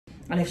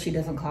And if she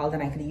doesn't call,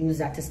 then I could use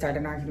that to start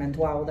an argument.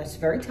 Wow, that's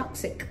very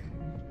toxic.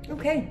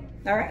 Okay,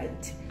 all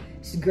right.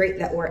 It's great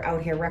that we're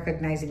out here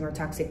recognizing our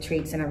toxic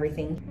traits and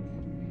everything.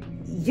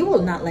 You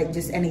will not like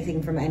just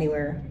anything from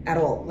anywhere at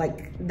all.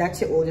 Like that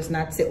shit will just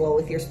not sit well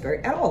with your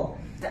spirit at all.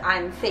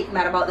 I'm fake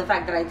mad about the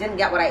fact that I didn't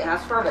get what I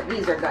asked for, but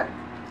these are good.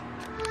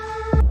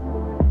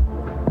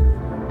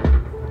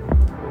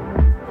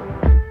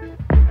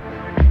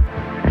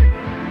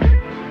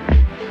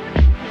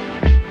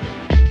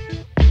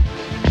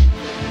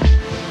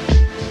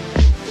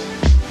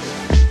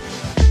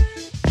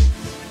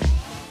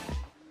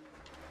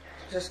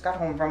 Just got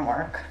home from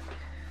work.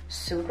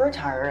 Super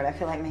tired. I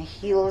feel like my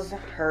heels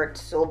hurt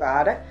so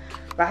bad.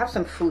 But I have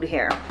some food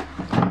here,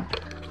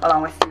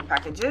 along with 3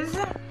 packages.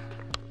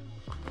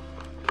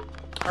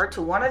 Or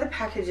 2. One of the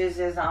packages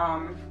is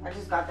I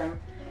just got them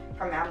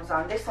from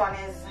Amazon. This one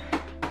is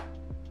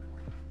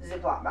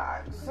Ziploc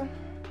bags.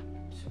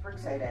 Super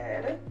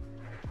excited.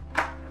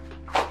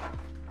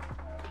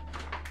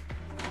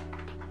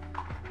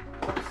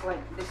 Looks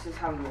like this is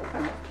how you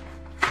open it.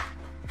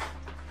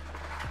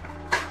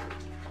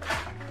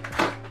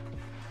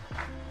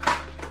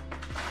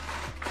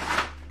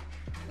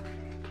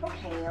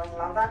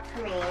 Love that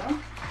to me,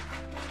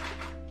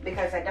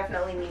 because I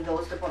definitely need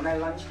those to put my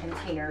lunch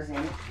containers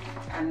in,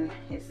 and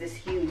it's this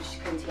huge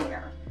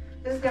container.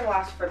 This is gonna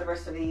last for the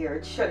rest of the year.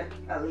 It should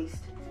at least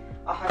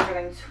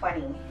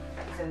 120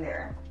 is in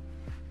there.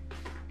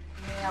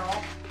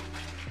 No,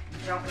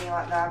 don't mean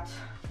like that.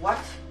 What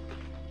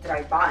did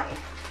I buy?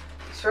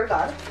 Sure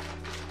God.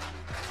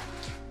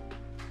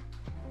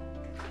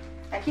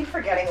 I keep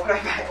forgetting what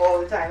I buy all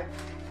the time.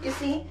 You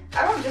see,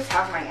 I don't just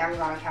have my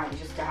Amazon account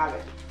just to have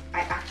it.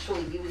 I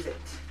actually use it.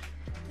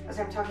 As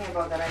I'm talking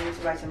about that, I need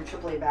to buy some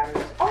AAA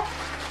batteries. Oh,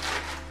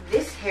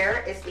 this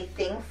here is a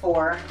thing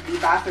for the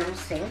bathroom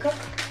sink,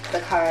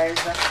 because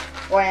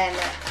when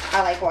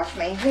I like wash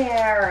my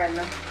hair and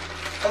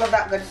all of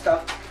that good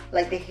stuff,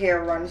 like the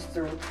hair runs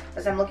through.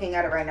 As I'm looking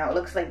at it right now, it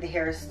looks like the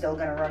hair is still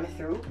gonna run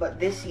through, but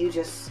this you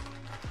just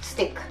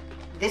stick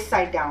this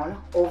side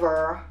down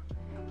over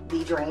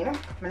the drain. I'm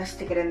gonna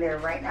stick it in there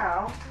right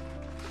now.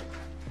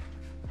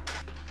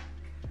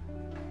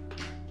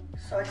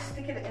 So I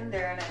stick it in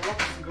there and it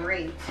looks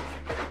great.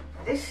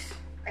 This,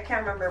 I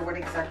can't remember what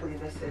exactly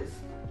this is.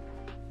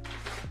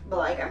 But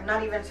like, I'm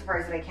not even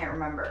surprised that I can't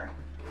remember.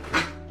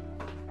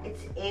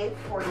 It's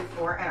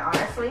 $8.44, and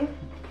honestly,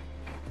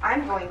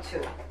 I'm going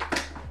to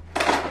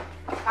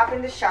hop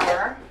in the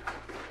shower.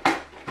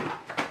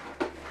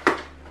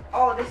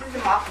 Oh, this is the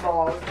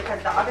mothballs,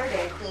 because the other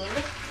day I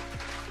cleaned.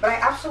 But I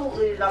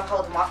absolutely love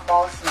how the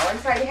mothballs smell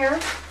inside here.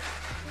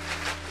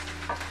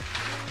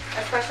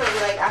 Especially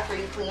like after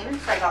you clean.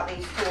 So I got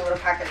these 2 little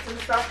packets and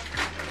stuff.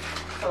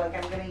 So like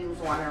I'm gonna use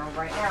one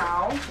right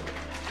now.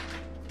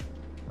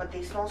 But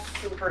they smell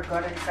super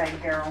good inside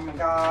here. Oh my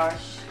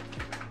gosh.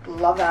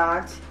 Love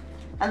that.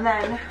 And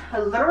then I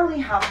literally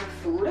have the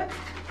food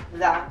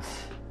that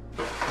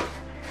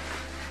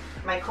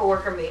my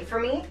coworker made for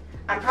me.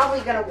 I'm probably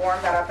gonna warm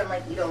that up and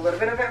like eat a little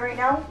bit of it right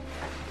now,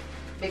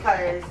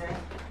 because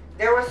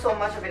there was so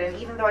much of it,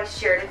 and even though I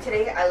shared it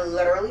today, I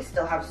literally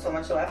still have so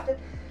much left.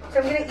 So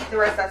I'm gonna eat the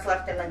rest that's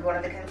left in like one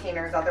of the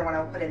containers. The other one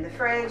I'll put in the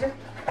fridge.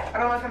 I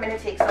don't know if I'm gonna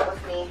take some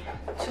with me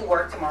to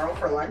work tomorrow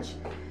for lunch.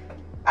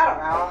 I don't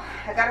know.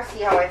 I gotta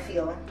see how I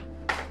feel.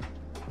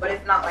 But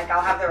if not, like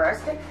I'll have the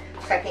rest so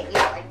I can eat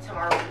it like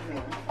tomorrow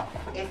evening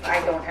if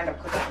I don't end up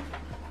cooking.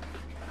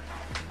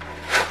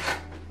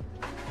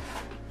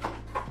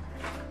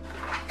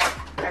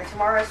 And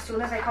tomorrow, as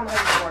soon as I come home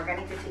from work, I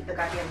need to take the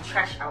goddamn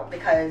trash out,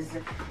 because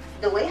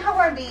the way how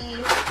I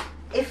be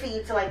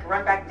iffy to like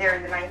run back there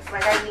in the nights,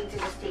 like I need to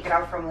just take it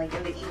out from like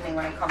in the evening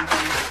when I come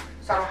home,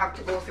 so I don't have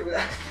to go through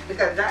that,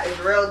 because that is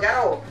real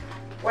ghetto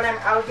when I'm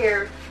out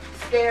here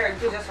scared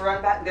to just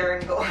run back there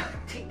and go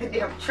take the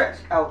damn trash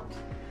out.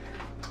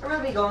 I'm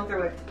gonna be going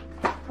through it.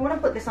 I want to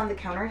put this on the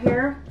counter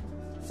here.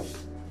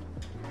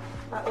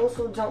 I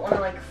also don't want to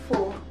like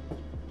full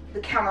the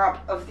counter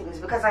up of things,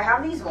 because I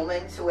have these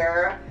moments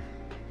where,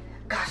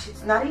 gosh,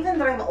 it's not even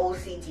that I'm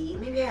OCD,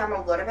 maybe I am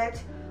a little bit,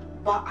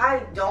 but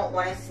I don't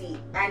want to see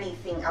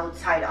anything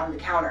outside on the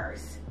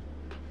counters.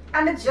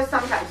 And it's just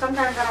sometimes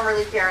I don't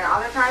really care, and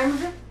other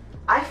times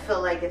I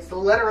feel like it's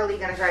literally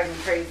gonna drive me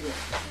crazy.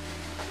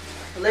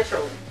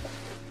 Literally.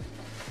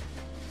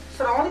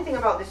 So the only thing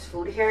about this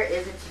food here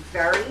is it's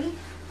very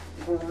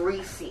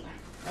greasy,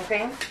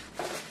 okay?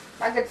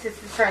 My good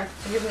sister's trying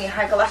to give me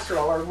high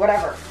cholesterol or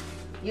whatever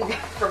you get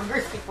from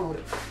greasy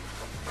food.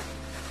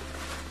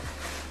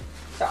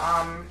 So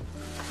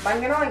but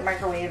I'm gonna like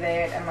microwave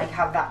it and like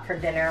have that for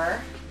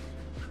dinner.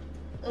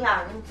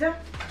 And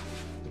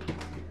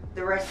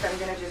the rest I'm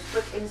gonna just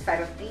put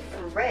inside of the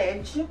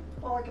fridge.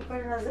 Oh, I can put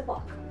it in a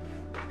Ziploc.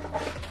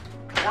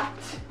 That,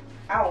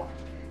 ow,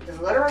 is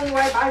literally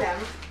why I buy them.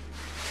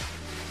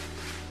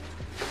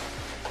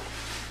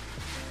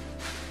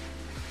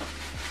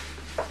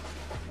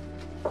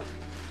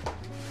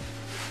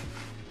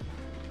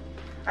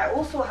 I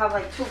also have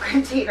like 2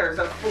 containers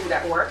of food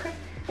at work,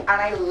 and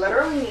I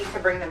literally need to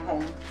bring them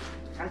home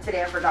and And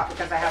today I forgot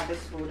because I have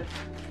this food.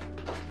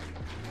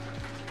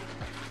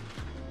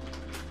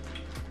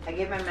 I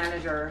gave my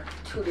manager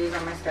 2 days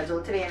on my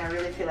schedule today, and I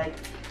really feel like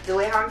the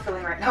way how I'm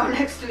feeling right now,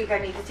 next week I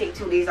need to take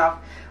 2 days off.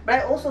 But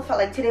I also felt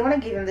like today when I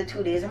gave him the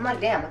 2 days, I'm like,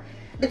 damn,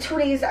 the 2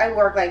 days I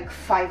work like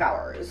 5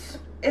 hours.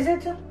 Is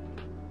it?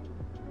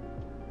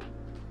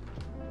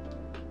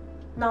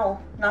 No,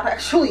 not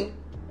actually.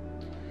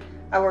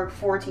 I work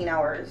 14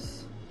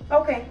 hours.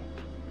 Okay.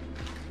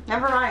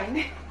 Never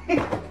mind.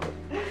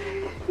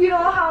 You know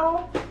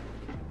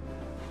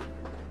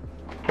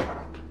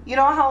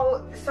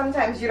how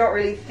sometimes you don't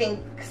really think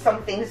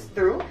some things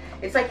through?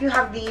 It's like you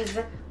have these,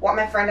 what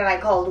my friend and I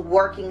called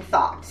working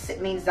thoughts.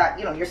 It means that,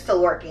 you know, you're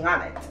still working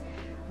on it.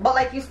 But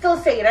like you still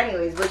say it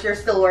anyways, but you're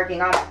still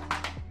working on it.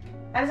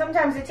 And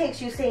sometimes it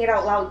takes you saying it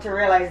out loud to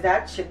realize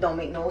that shit don't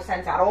make no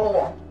sense at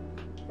all.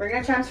 We're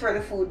gonna transfer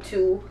the food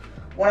to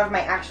one of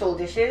my actual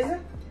dishes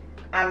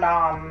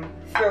and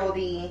throw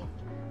the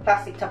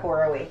plastic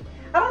Tupperware away.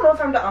 I don't know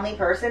if I'm the only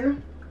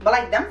person, but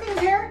like them things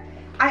here,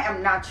 I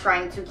am not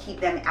trying to keep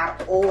them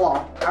at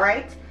all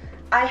right?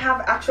 I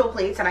have actual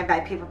plates and I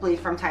buy paper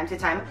plates from time to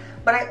time,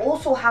 but I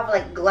also have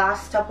like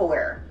glass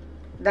Tupperware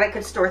that I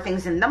could store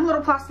things in. Them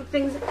little plastic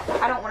things,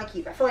 I don't want to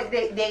keep. I feel like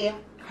they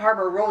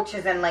harbor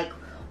roaches and like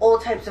all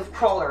types of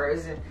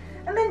crawlers.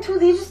 And then too,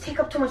 they just take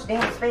up too much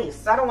damn space.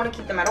 So I don't want to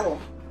keep them at all.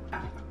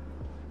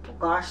 Oh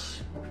gosh.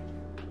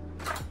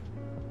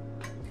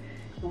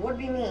 It would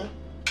be me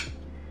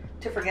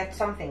to forget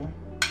something.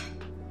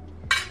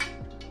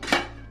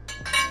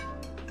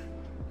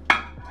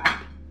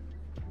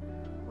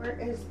 Where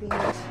is the...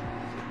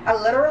 I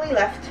literally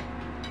left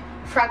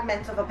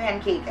fragments of a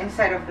pancake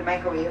inside of the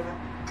microwave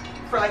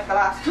for like the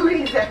last 2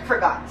 days and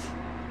forgot.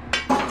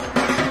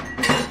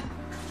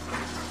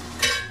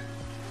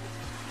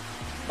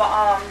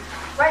 But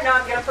right now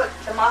I'm gonna put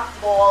the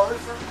mothballs.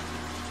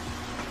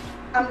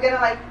 I'm gonna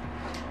like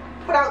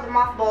put out the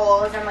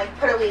mothballs and like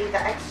put away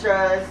the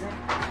extras.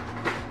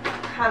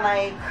 And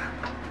like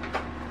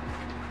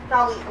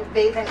probably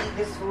bathe and eat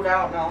this food,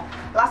 I don't know.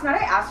 Last night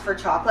I asked for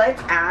chocolate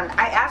and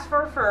I asked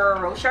for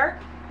Ferrero Rocher.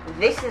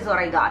 This is what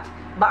I got.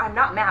 But I'm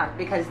not mad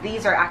because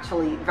these are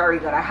actually very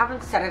good. I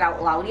haven't said it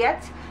out loud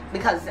yet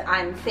because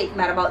I'm fake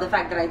mad about the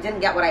fact that I didn't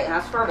get what I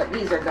asked for, but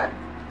these are good.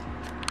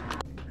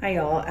 Hi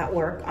y'all, at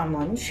work on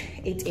lunch.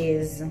 It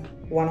is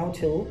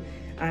 1:02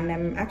 and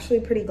I'm actually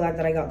pretty glad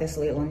that I got this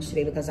late lunch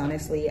today because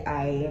honestly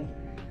I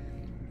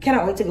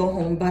cannot wait to go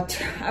home, but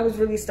I was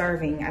really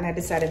starving and I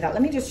decided that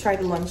let me just try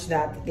the lunch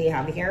that they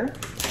have here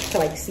to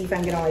like see if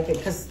I'm gonna like it,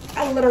 because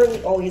I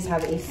literally always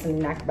have a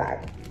snack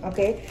bag,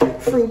 okay?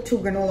 Fruit, 2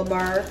 granola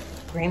bar,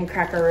 graham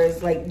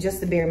crackers, like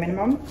just the bare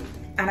minimum.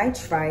 And I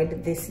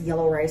tried this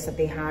yellow rice that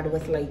they had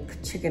with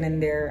like chicken in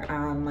there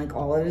and like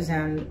olives,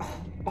 and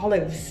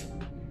olives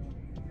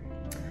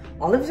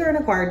are an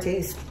acquired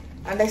taste.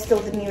 And I still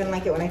didn't even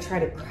like it when I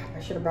tried it. Crap, I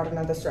should have brought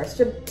another store. I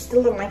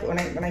still didn't like it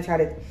when I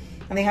tried it.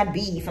 And they had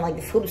beef and like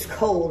the food was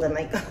cold and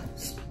like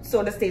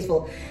so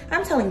distasteful.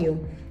 I'm telling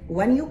you,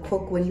 when you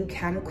cook, when you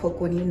can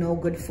cook, when you know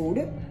good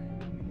food,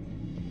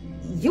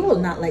 you will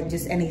not like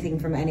just anything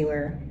from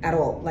anywhere at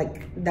all.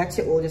 Like that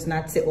shit will just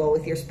not sit well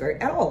with your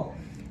spirit at all.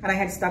 And I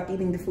had stopped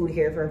eating the food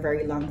here for a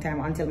very long time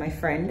until my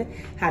friend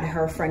had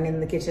her friend in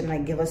the kitchen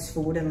like give us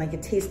food and like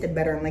it tasted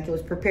better and like it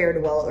was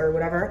prepared well or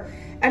whatever.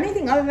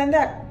 Anything other than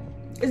that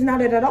is not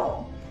it at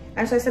all.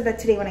 And so I said that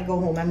today when I go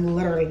home, I'm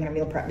literally gonna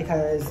meal prep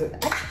because I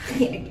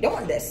can't be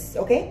doing this,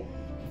 okay?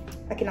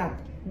 I cannot.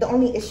 The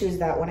only issue is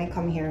that when I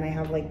come here and I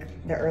have like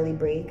the early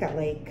break at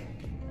like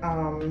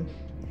 10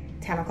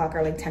 o'clock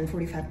or like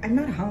 10:45, I'm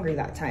not hungry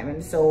that time.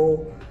 And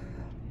so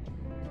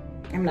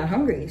I'm not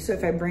hungry. So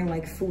if I bring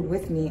like food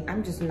with me,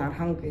 I'm just not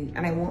hungry.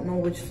 And I won't know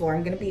which floor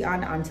I'm gonna be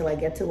on until I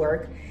get to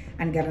work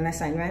and get an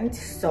assignment.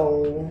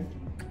 So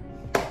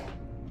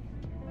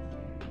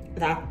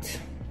that's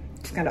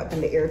kind of up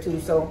in the air too.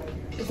 So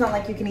it's not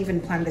like you can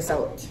even plan this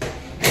out.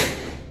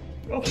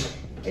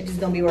 It just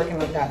don't be working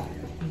like that.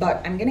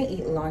 But I'm gonna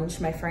eat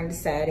lunch. My friend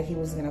said he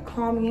was gonna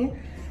call me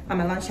on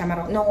my lunchtime. I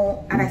don't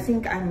know. And I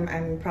think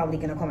I'm probably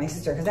gonna call my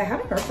sister because I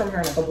haven't heard from her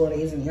in a couple of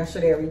days. And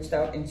yesterday I reached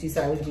out and she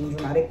said I was being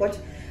dramatic, which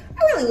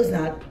I really was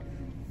not.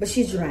 But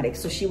she's dramatic,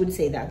 so she would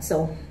say that.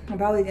 So I'm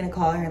probably gonna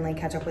call her and like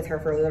catch up with her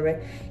for a little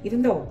bit.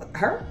 Even though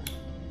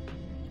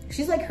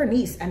she's like her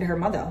niece and her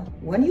mother.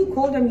 When you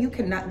call them, you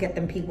cannot get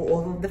them people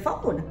over the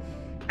phone.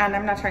 And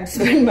I'm not trying to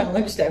spend my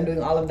lunchtime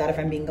doing all of that if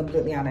I'm being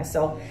completely honest.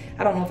 So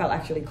I don't know if I'll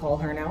actually call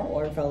her now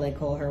or if I'll like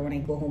call her when I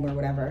go home or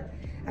whatever.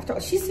 After all,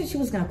 she said she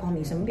was gonna call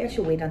me, so maybe I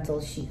should wait until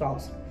she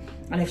calls.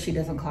 And if she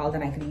doesn't call,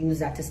 then I could use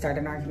that to start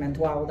an argument.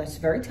 Wow, that's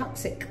very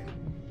toxic.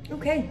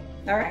 Okay,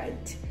 all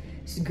right.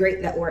 It's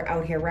great that we're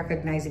out here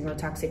recognizing our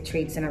toxic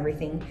traits and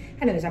everything.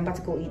 Anyways, I'm about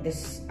to go eat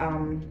this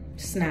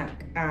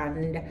snack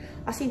and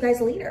I'll see you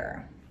guys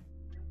later.